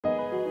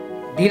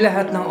Di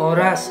lahat ng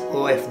oras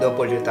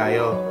OFW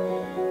tayo.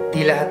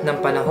 Di lahat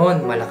ng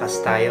panahon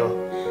malakas tayo.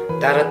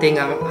 Darating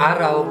ang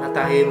araw na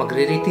tayo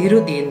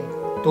magre-retiro din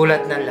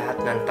tulad ng lahat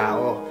ng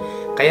tao.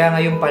 Kaya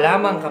ngayon pa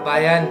lamang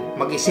kabayan,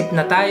 mag-isip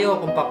na tayo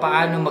kung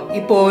papaano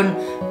mag-ipon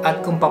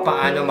at kung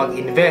papaano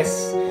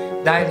mag-invest.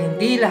 Dahil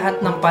hindi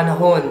lahat ng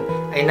panahon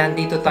ay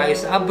nandito tayo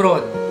sa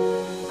abroad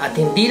at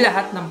hindi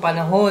lahat ng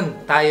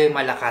panahon tayo ay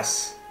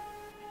malakas.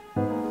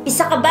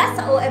 Isa ka ba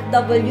sa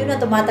OFW na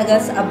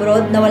tumatagal sa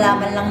abroad na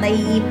wala man lang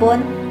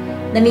naiipon?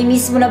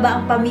 Namimiss mo na ba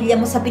ang pamilya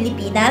mo sa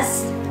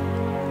Pilipinas?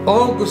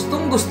 O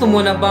gustong-gusto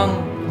mo na bang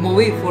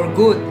umuwi for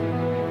good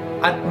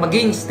at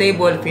maging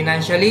stable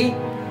financially?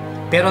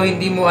 Pero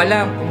hindi mo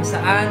alam kung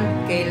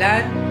saan,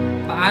 kailan,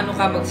 paano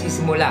ka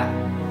magsisimula?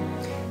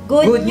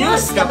 Good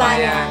news,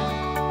 kabayan!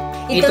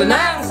 Ito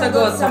na ang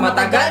sagot sa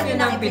matagal nyo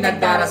nang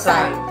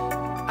pinagdarasal.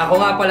 Ako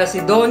nga pala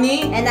si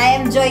Donnie. And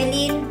I am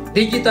Joylene.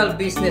 Digital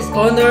business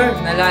owner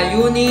na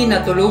layuni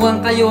na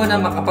tulungan kayo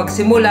na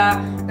makapagsimula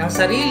ng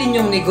sarili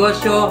nyong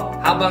negosyo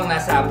habang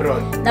nasa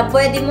abroad. Na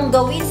pwede mong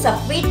gawin sa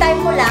free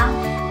time mo lang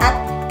at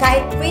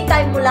kahit free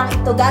time mo lang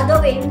ito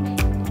gagawin,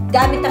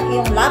 gamit ang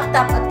iyong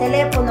laptop at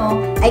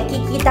telepono ay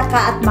kikita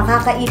ka at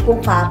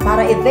makakaipon ka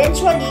para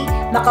eventually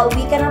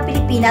makauwi ka ng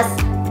Pilipinas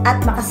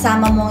at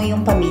makasama mo ang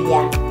iyong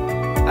pamilya.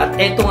 At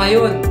eto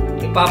ngayon,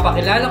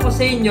 ipapakilala ko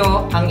sa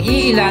inyo ang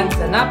iilan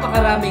sa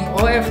napakaraming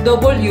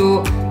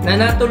OFW na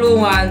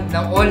natulungan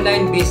ng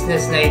online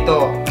business na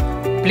ito.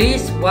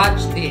 Please watch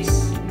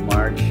this.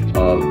 March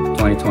of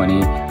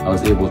 2020, I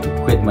was able to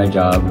quit my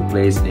job,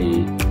 replace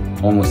a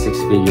almost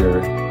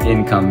six-figure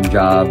income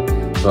job,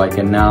 so I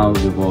can now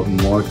devote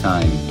more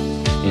time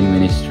in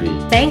ministry.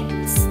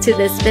 Thanks to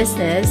this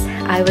business,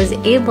 I was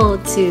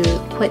able to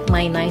quit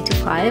my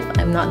 9-to-5.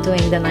 I'm not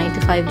doing the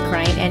 9-to-5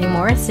 grind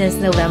anymore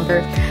since November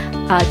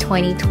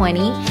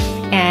 2020.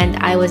 And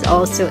I was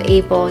also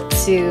able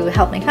to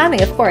help my family,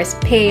 of course,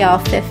 pay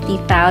off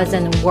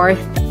 $50,000 worth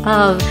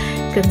of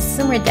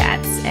consumer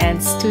debts and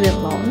student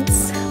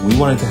loans. We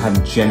wanted to have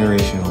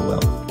generational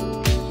wealth.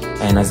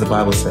 And as the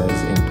Bible says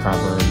in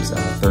Proverbs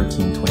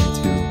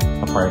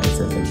 13:22, a part of it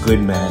says, a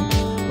good man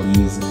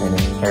leaves an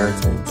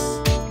inheritance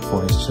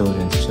for his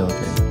children's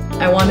children.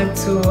 I wanted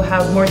to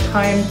have more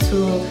time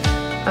to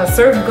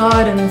serve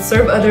God and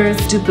serve others.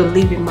 To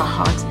believe in my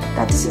heart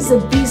that this is a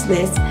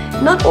business.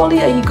 Not only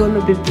are you going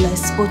to be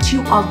blessed, but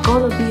you are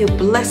going to be a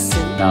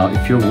blessing. Now,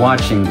 if you're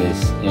watching this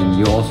and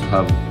you also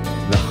have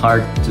the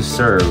heart to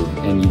serve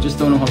and you just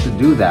don't know how to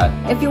do that.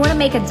 If you want to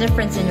make a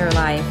difference in your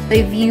life,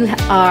 if you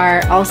are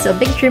also a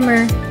big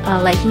dreamer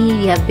like me,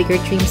 you have bigger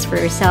dreams for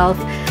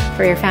yourself,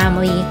 for your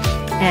family,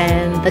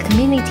 and the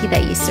community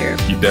that you serve.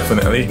 You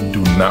definitely do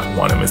not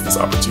want to miss this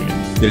opportunity.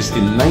 There's a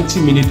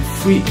 90-minute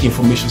free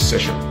information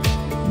session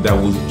that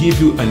will give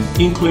you an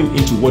inkling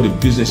into what the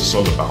business is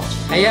all about.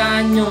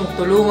 Hayaan yung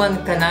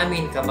tulungan ka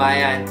namin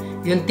kabayan.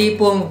 Yung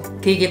tipong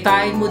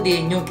kikitain mo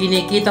din yung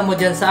kinikita mo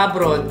dyan sa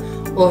abroad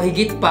o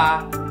higit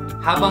pa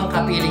habang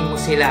kapiling mo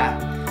sila.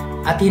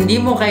 At hindi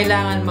mo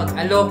kailangan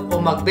mag-alok o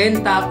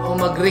magbenta o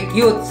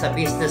mag-recruit sa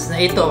business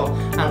na ito.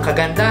 Ang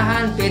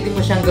kagandahan, pwede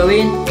mo siyang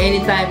gawin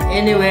anytime,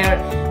 anywhere,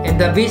 and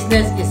the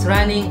business is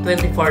running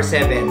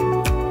 24/7.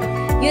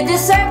 You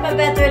deserve a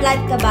better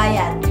life,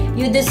 kabayan.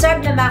 You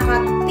deserve na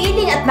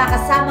makapiling at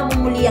makasama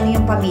mo muli ang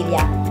iyong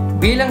pamilya.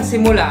 Bilang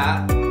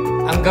simula,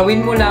 ang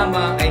gawin mo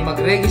lamang ay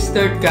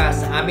mag-register ka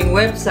sa aming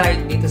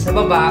website dito sa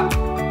baba,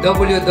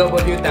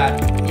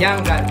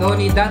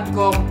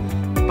 www.youngadoni.com,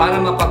 para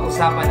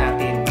mapag-usapan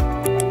natin.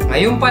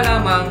 Ngayon pa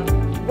lamang,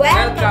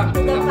 welcome to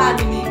the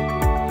family!